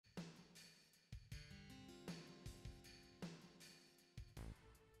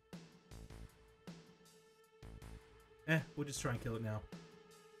We'll just try and kill it now.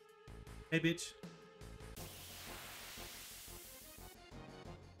 Hey, bitch.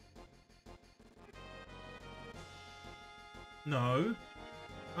 No.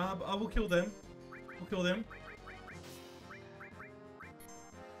 I will kill them. We'll kill them.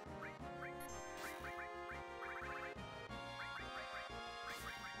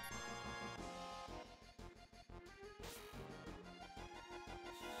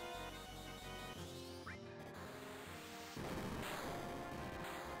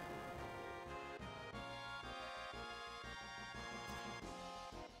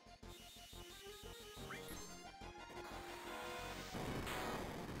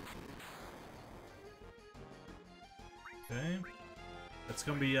 Okay. That's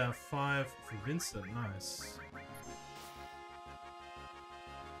gonna be 5 for Vincent. Nice.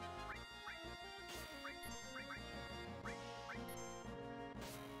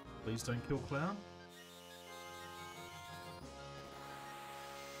 Please don't kill Clown.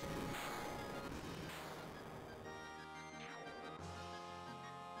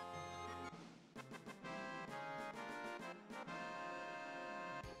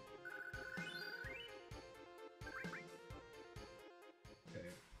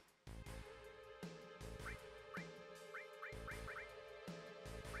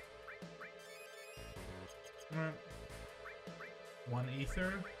 Alright. 1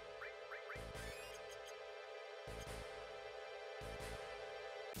 ether.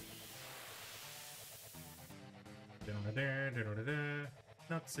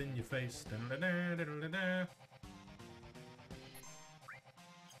 Nuts in your face.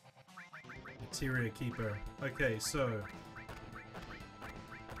 Materia Keeper. Okay, so.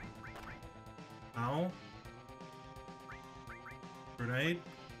 Owl. Grenade.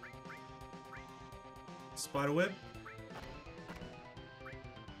 Spiderweb.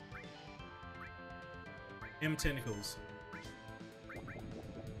 M tentacles.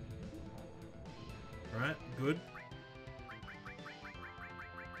 Alright, good.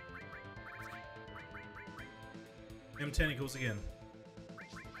 M tentacles again.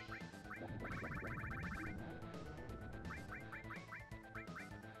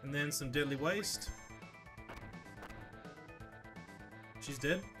 And then some deadly waste. She's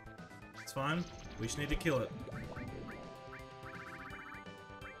dead. It's fine. We just need to kill it.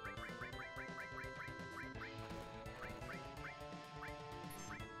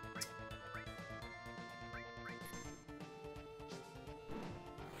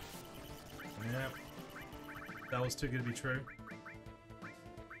 Yeah. That was too good to be true.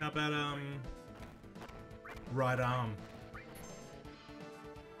 How about, right arm?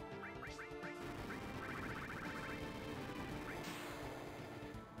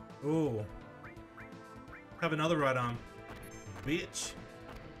 Ooh. Have another right arm. Bitch.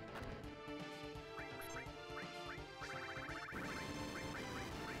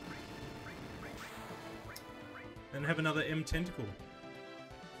 And have another M tentacle.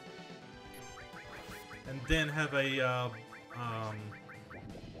 And then have a,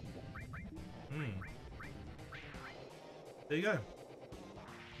 There you go.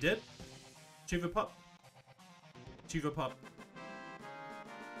 Dead. Chiva Pup. Chiva Pup.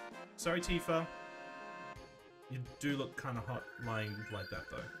 Sorry, Tifa. You do look kind of hot lying like that,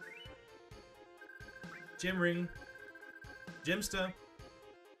 though. Gem Ring. Gemster.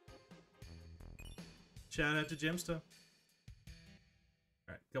 Shout out to Gemster.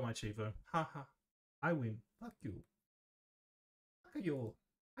 Alright, got my Chivo. Haha. I win. Fuck you. Fuck you.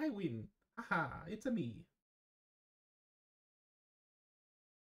 I win. Haha. It's a me.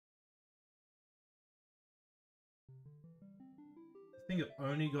 I think I've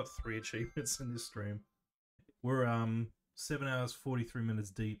only got 3 achievements in this stream. We're 7 hours 43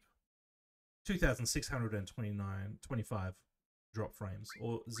 minutes deep. 2,625 drop frames,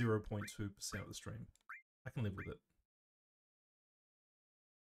 or 0.2% of the stream. I can live with it.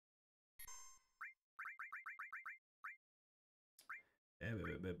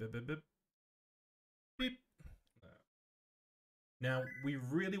 Beep. Now we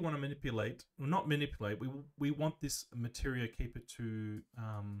really want to manipulate, well, not manipulate. We want this Materia Keeper to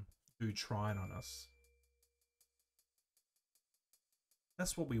do Trine on us.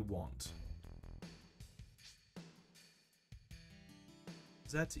 That's what we want.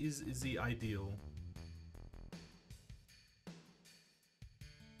 That is the ideal.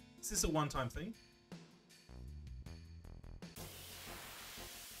 Is this a one-time thing?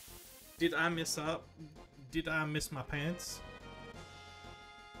 Did I mess up? Did I miss my pants?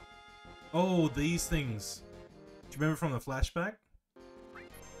 Oh, these things. Do you remember from the flashback?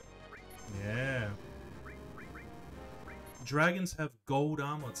 Yeah. Dragons have gold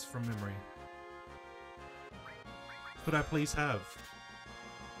armlets from memory. Could I please have?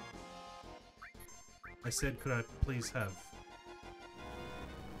 I said, could I please have?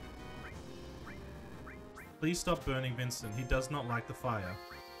 Please stop burning Vincent. He does not like the fire.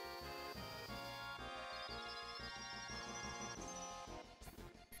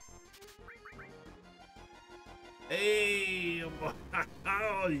 Hey!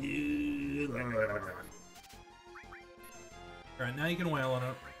 Oh, yeah. Alright, now you can wail on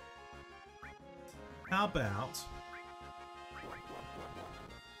it. How about...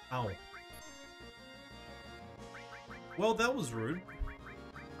 Ow. Well, that was rude.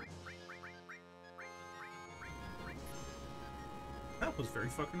 That was very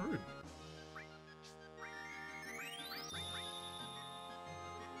fucking rude.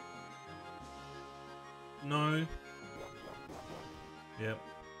 No. Yep,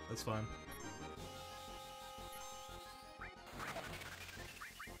 that's fine.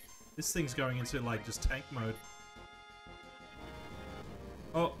 This thing's going into, like, just tank mode.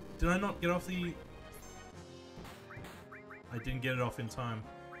 Oh, did I not get off the... I didn't get it off in time.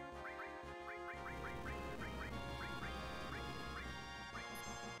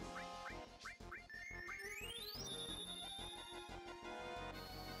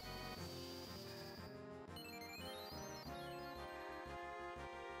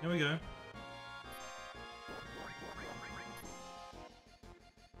 Here we go.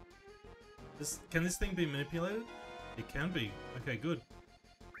 Can this thing be manipulated? It can be. Okay, good.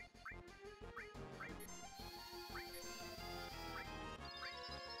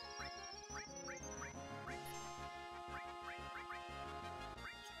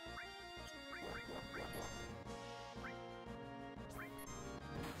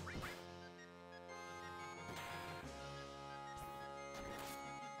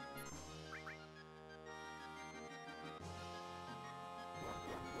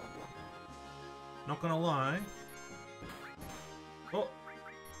 Not gonna lie. Oh!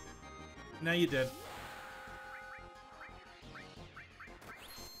 Now you're dead.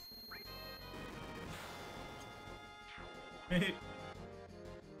 That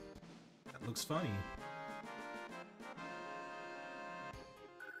looks funny.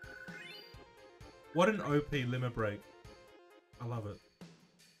 What an OP limit break. I love it.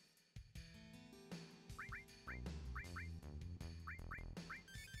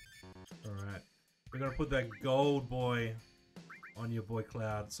 Alright. We're gonna put that gold boy on your boy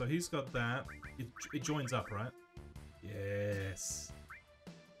Cloud. So he's got that. It joins up, right? Yes.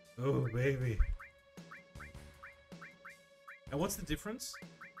 Oh, baby. And what's the difference?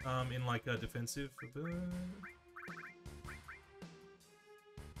 In like a defensive...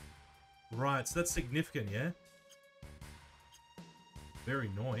 Right, so that's significant, yeah? Very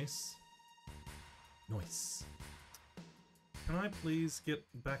nice. Nice. Can I please get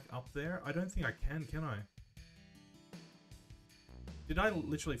back up there? I don't think I can I? Did I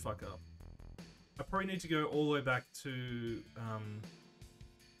literally fuck up? I probably need to go all the way back to,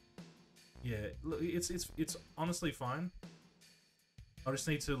 yeah, it's honestly fine. I just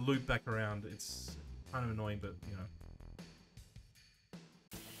need to loop back around. It's kind of annoying, but, you know.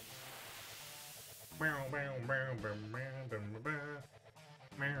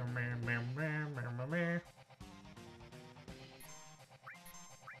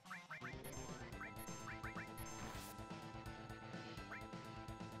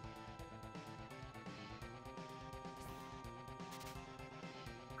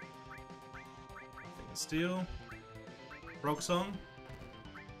 Steel. Rock song.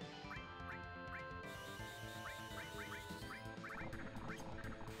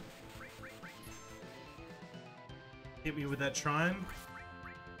 Hit me with that trine.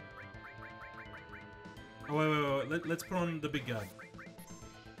 Oh, wait. Let's put on the big guy.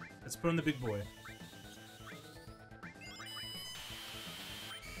 Let's put on the big boy.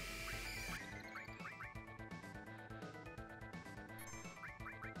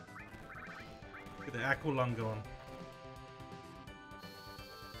 Get the Aqualung going.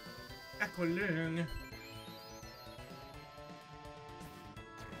 Aqualung.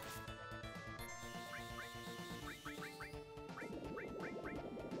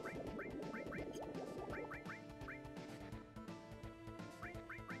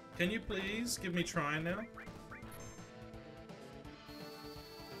 Can you please give me trine now?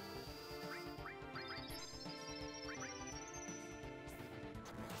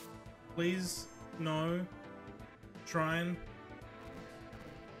 Please, no. Trine.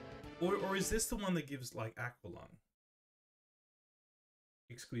 Or is this the one that gives, like, Aqualung?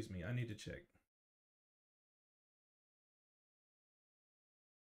 Excuse me, I need to check.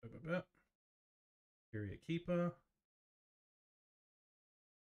 Period Keeper.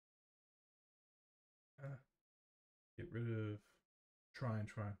 get rid of try and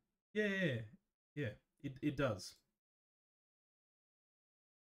try. Yeah. It does.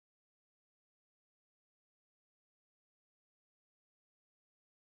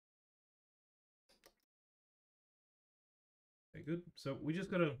 Okay, good. So we just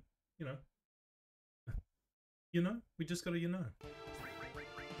gotta, you know, we just gotta,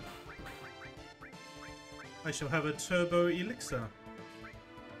 I shall have a turbo elixir.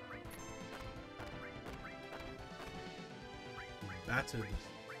 Battered.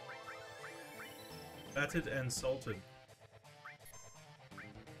 Battered and salted.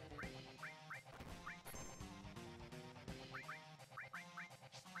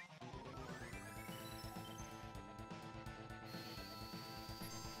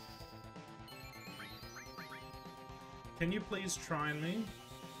 Can you please try me?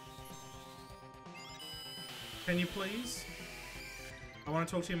 Can you please? I want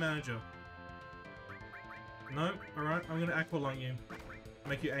to talk to your manager. No? Alright, I'm gonna aqualung you.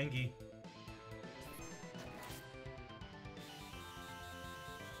 Make you angry.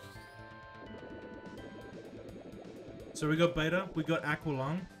 So we got beta, we got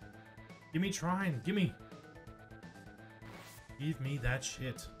aqualung. Give me trine, gimme. Give me that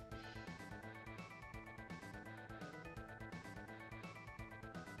shit.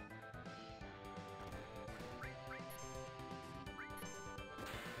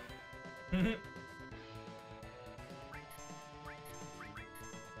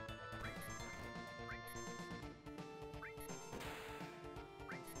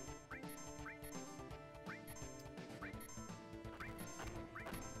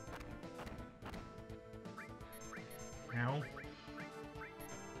 Ow.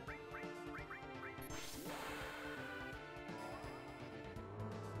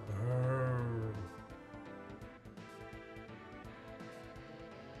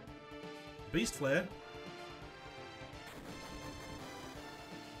 Beast flare.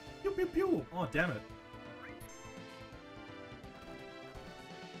 Pew pew pew. Oh damn it.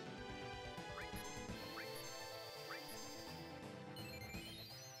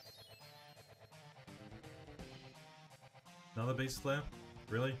 Another beast flare?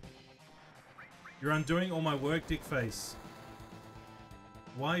 Really? You're undoing all my work, dick face.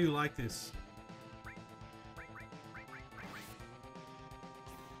 Why are you like this?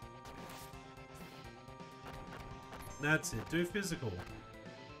 That's it, do physical.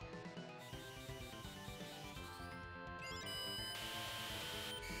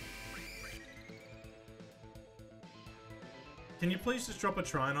 Can you please just drop a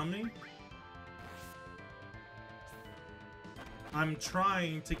trine on me? I'm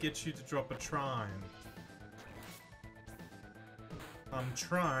trying to get you to drop a trine. I'm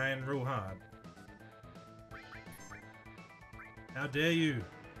trying real hard. How dare you?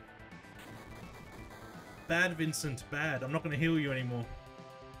 Bad, Vincent, bad. I'm not going to heal you anymore.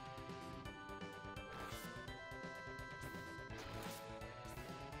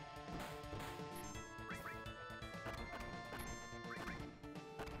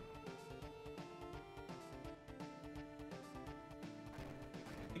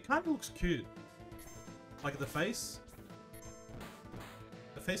 It kind of looks cute. Like the face.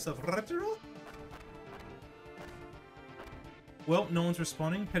 The face of RetroArch? Well, no one's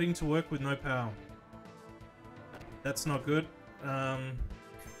responding. Heading to work with no power. That's not good.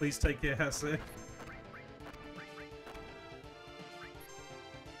 Please take care, house there.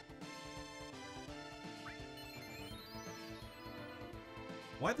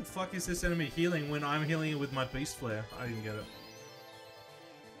 Why the fuck is this enemy healing when I'm healing it with my beast flare? I didn't get it.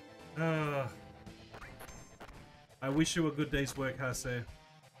 I wish you a good day's work, Hase.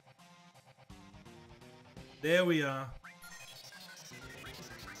 There we are.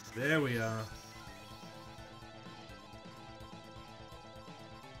 There we are.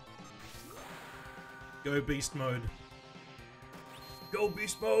 Go beast mode. Go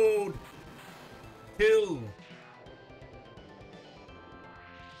beast mode! Kill!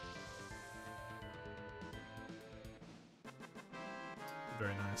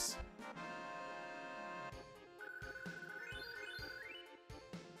 Very nice.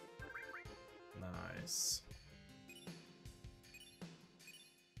 Nice.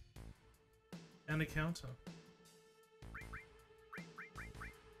 And a counter.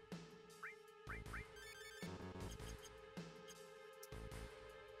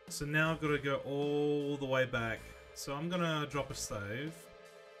 So now I've got to go all the way back. So I'm gonna drop a save.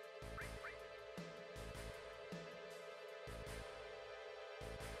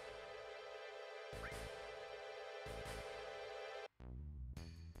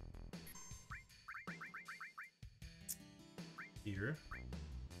 Here.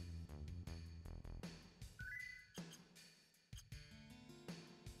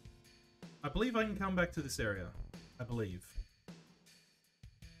 I believe I can come back to this area. I believe.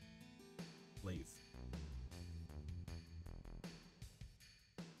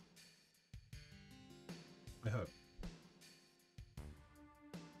 I hope.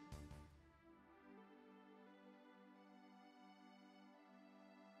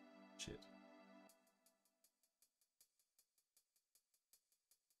 Shit.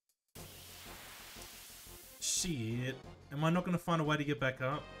 Shit. Am I not going to find a way to get back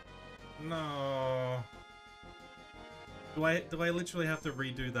up? No. Do I literally have to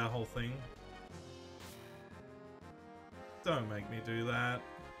redo that whole thing? Don't make me do that.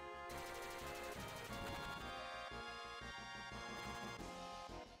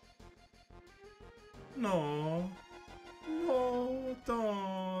 No. No,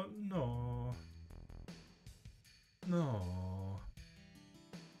 don't. No. No.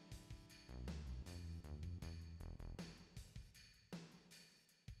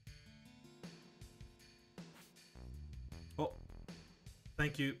 Oh.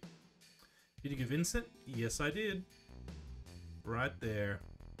 Thank you. Did you give Vincent? Yes, I did. Right there.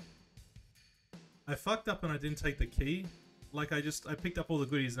 I fucked up and I didn't take the key. Like, I picked up all the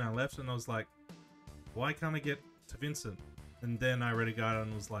goodies and I left and I was like, why can't I get to Vincent? And then I read a guide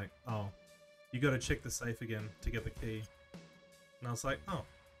and was like, oh, you gotta check the safe again to get the key. And I was like, oh,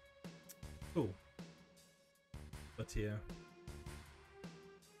 cool. But yeah.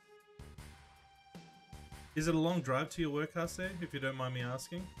 Is it a long drive to your work, Hase, if you don't mind me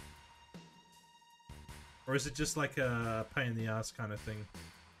asking? Or is it just like a pain in the ass kind of thing?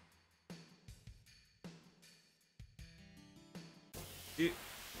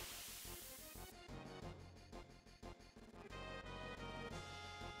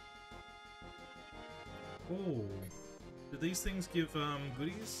 Oh, do these things give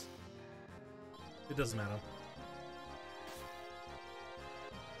goodies? It doesn't matter.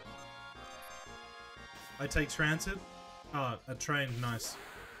 I take transit. Ah, a train, nice.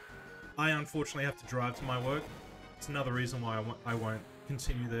 I unfortunately have to drive to my work. It's another reason why I won't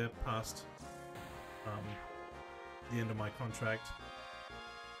continue there past the end of my contract.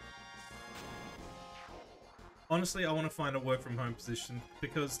 Honestly, I want to find a work from home position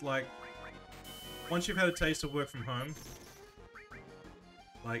because, like, once you've had a taste of work from home,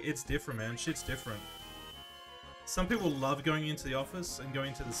 like, it's different, man. Shit's different. Some people love going into the office and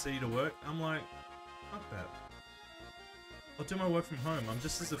going to the city to work. I'm like, fuck that. I'll do my work from home. I'm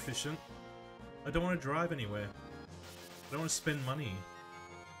just as efficient. I don't want to drive anywhere. I don't want to spend money.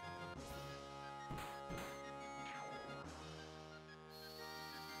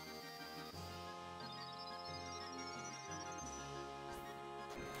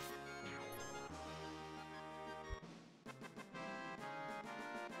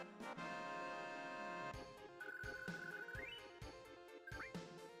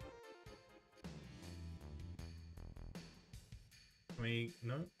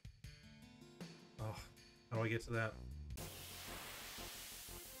 No? Oh, how do I get to that?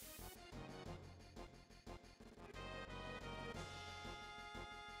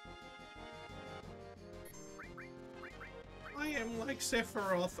 I am like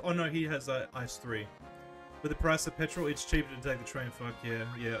Sephiroth. Oh no, he has Ice 3. With the price of petrol, it's cheaper to take the train. Fuck yeah,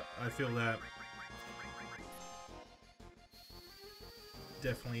 yeah, I feel that.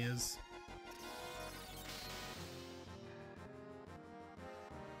 Definitely is.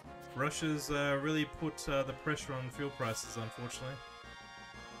 Russia's really put the pressure on fuel prices, unfortunately.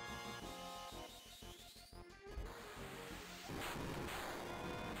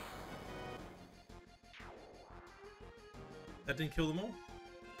 That didn't kill them all?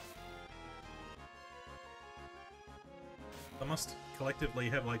 I must collectively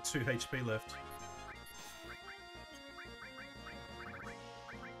have like 2 HP left.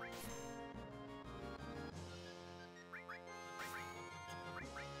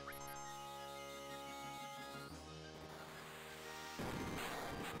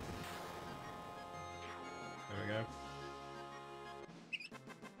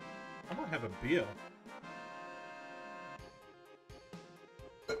 Beer.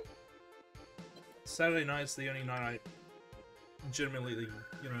 Saturday night's the only night I legitimately,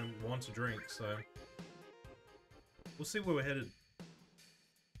 you know, want to drink, so we'll see where we're headed.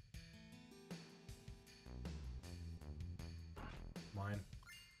 Mine.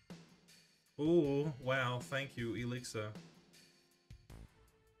 Ooh, wow, thank you, Elixir.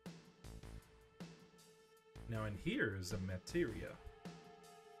 Now in here is a materia.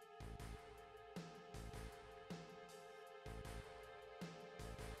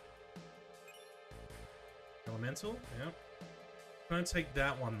 Elemental? Yep. I'm gonna take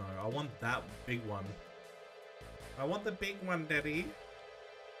that one though. I want that big one. I want the big one, Daddy.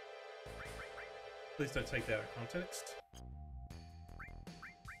 Please don't take that out of context.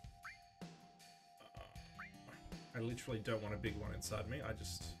 I literally don't want a big one inside me. I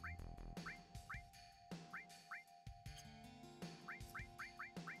just...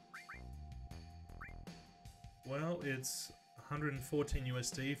 Well, it's 114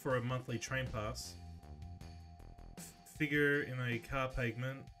 USD for a monthly train pass. Figure in a car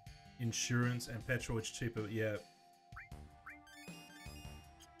pavement, insurance and petrol is cheaper. Yeah.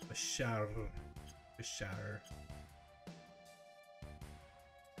 A shower. A shower.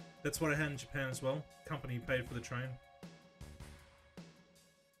 That's what I had in Japan as well. Company paid for the train.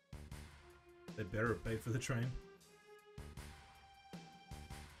 They better have paid for the train.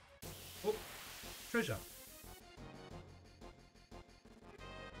 Oh, treasure.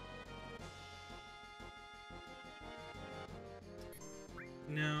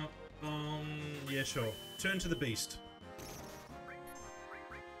 Now, yeah, sure. Turn to the beast.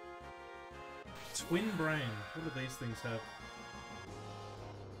 Twin brain. What do these things have?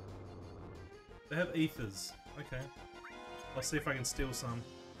 They have ethers. Okay. I'll see if I can steal some.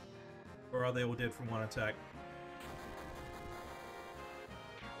 Or are they all dead from one attack?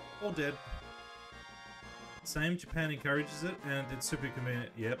 All dead. Same, Japan encourages it, and it's super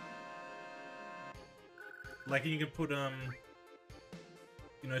convenient. Yep. Like, you can put,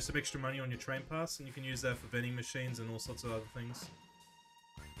 you know, some extra money on your train pass, and you can use that for vending machines and all sorts of other things.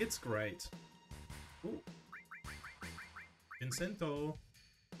 It's great. Ooh. Vincento.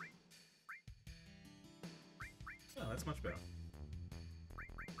 Oh, that's much better.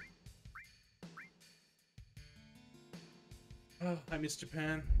 Oh, I miss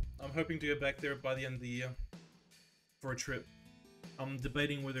Japan. I'm hoping to go back there by the end of the year for a trip. I'm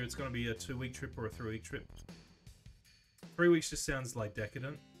debating whether it's going to be a 2-week trip or a 3-week trip. 3 weeks just sounds like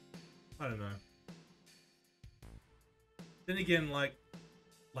decadent. I don't know. Then again, like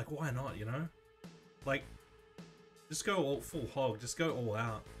why not, you know? Like, just go all full hog. Just go all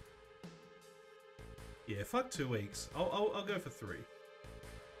out. Yeah, fuck 2 weeks. I'll go for 3.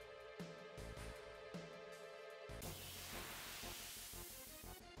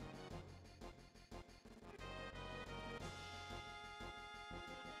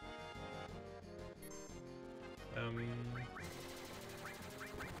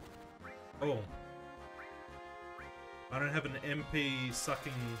 Oh. I don't have an MP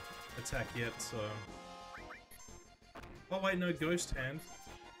sucking attack yet, so... Oh wait, no, Ghost Hand.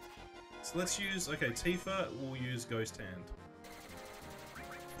 So let's use... Okay, Tifa will use Ghost Hand.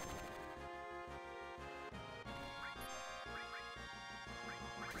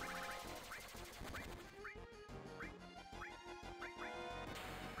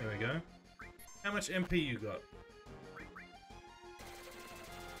 There we go. How much MP you got?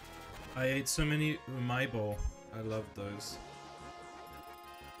 I ate so many umaibo. I love those.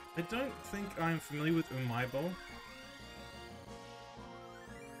 I don't think I'm familiar with umaibo.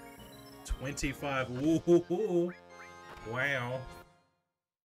 25. Ooh, wow.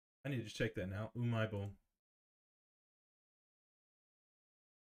 I need to check that now. Umaibo.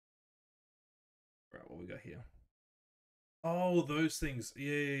 Right, what we got here? Oh, those things.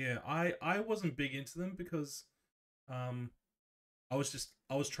 Yeah. I wasn't big into them because I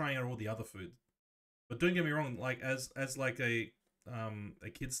was trying out all the other food. But don't get me wrong, like as like a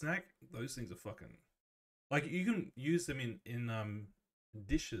kid snack, those things are fucking, like, you can use them in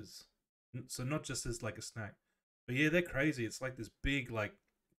dishes. So not just as like a snack. But yeah, they're crazy. It's like this big, like,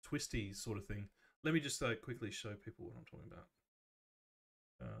 twisty sort of thing. Let me just quickly show people what I'm talking about.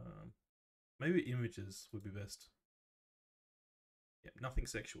 Maybe images would be best. Yeah, nothing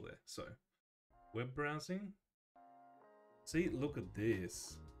sexual there. So, web browsing. See, look at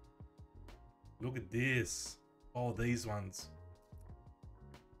this. Look at this. Oh, these ones.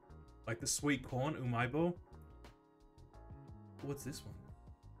 Like the sweet corn, umaibo. What's this one?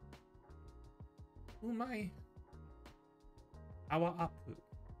 Umai. Awa apu.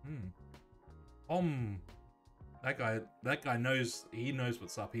 That guy knows, he knows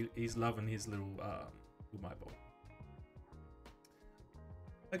what's up. He's loving his little umaibo.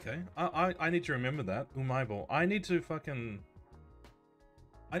 Okay, I need to remember that. Umaibo. I need to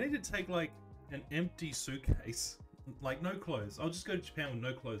take like an empty suitcase, like no clothes. I'll just go to Japan with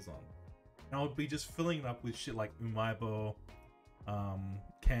no clothes on, and I'll be just filling it up with shit like umaibo,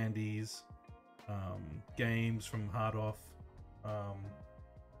 candies, games from Hard Off.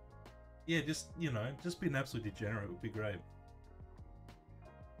 Yeah, just, you know, just be an absolute degenerate would be great.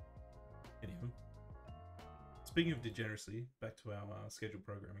 Anywho, speaking of degeneracy, back to our scheduled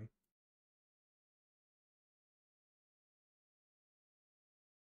programming.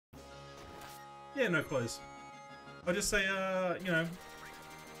 Yeah, no clothes. I'll just say, you know,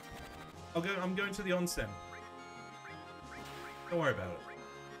 I'm going to the onsen. Don't worry about it.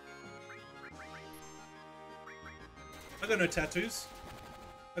 I got no tattoos.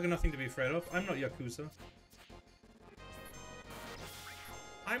 I got nothing to be afraid of. I'm not Yakuza.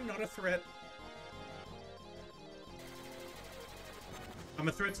 I'm not a threat. I'm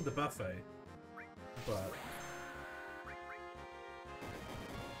a threat to the buffet, but...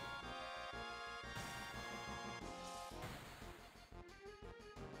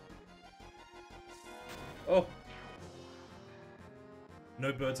 Oh!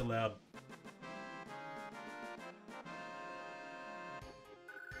 No birds allowed.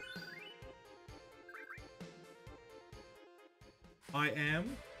 I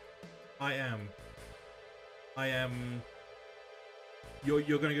am...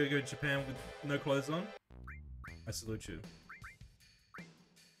 You're gonna go to Japan with no clothes on? I salute you.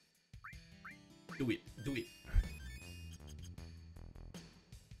 Do it. Do it.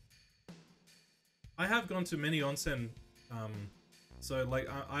 I have gone to many onsen, so like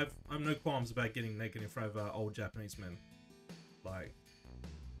I've no qualms about getting naked in front of old Japanese men. Like,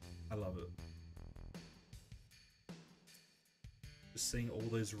 I love it. Just seeing all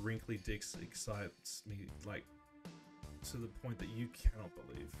those wrinkly dicks excites me, like, to the point that you cannot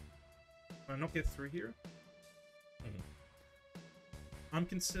believe. Can I not get through here? I'm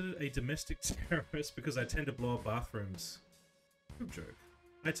considered a domestic terrorist because I tend to blow up bathrooms. Poop joke.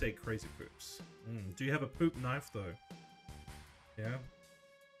 I take crazy poops. Do you have a poop knife though? Yeah.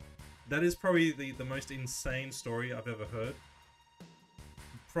 That is probably the most insane story I've ever heard.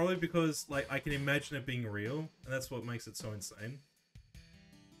 Probably because, like, I can imagine it being real, and that's what makes it so insane.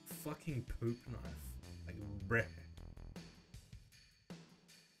 Fucking poop knife. Like, bleh.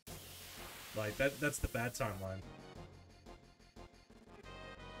 Like, that's the bad timeline.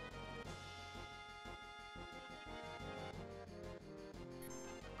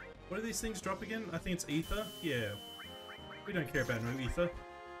 What do these things drop again? I think it's ether? Yeah. We don't care about no ether.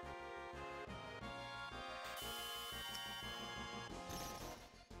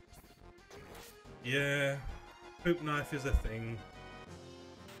 Yeah. Poop knife is a thing.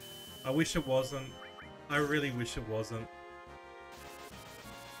 I wish it wasn't. I really wish it wasn't.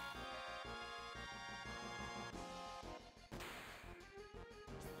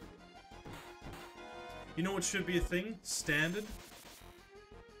 You know what should be a thing? Standard?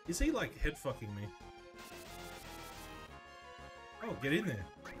 Is he like head fucking me? Oh, get in there.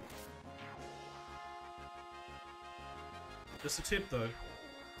 Just a tip though.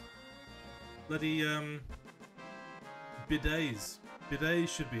 Bloody bidets. Bidets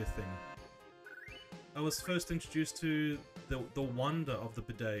should be a thing. I was first introduced to the wonder of the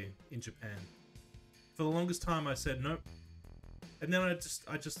bidet in Japan. For the longest time I said nope. And then I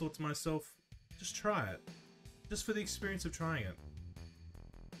just thought to myself, just try it. Just for the experience of trying it.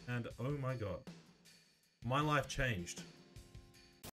 And oh my god. My life changed.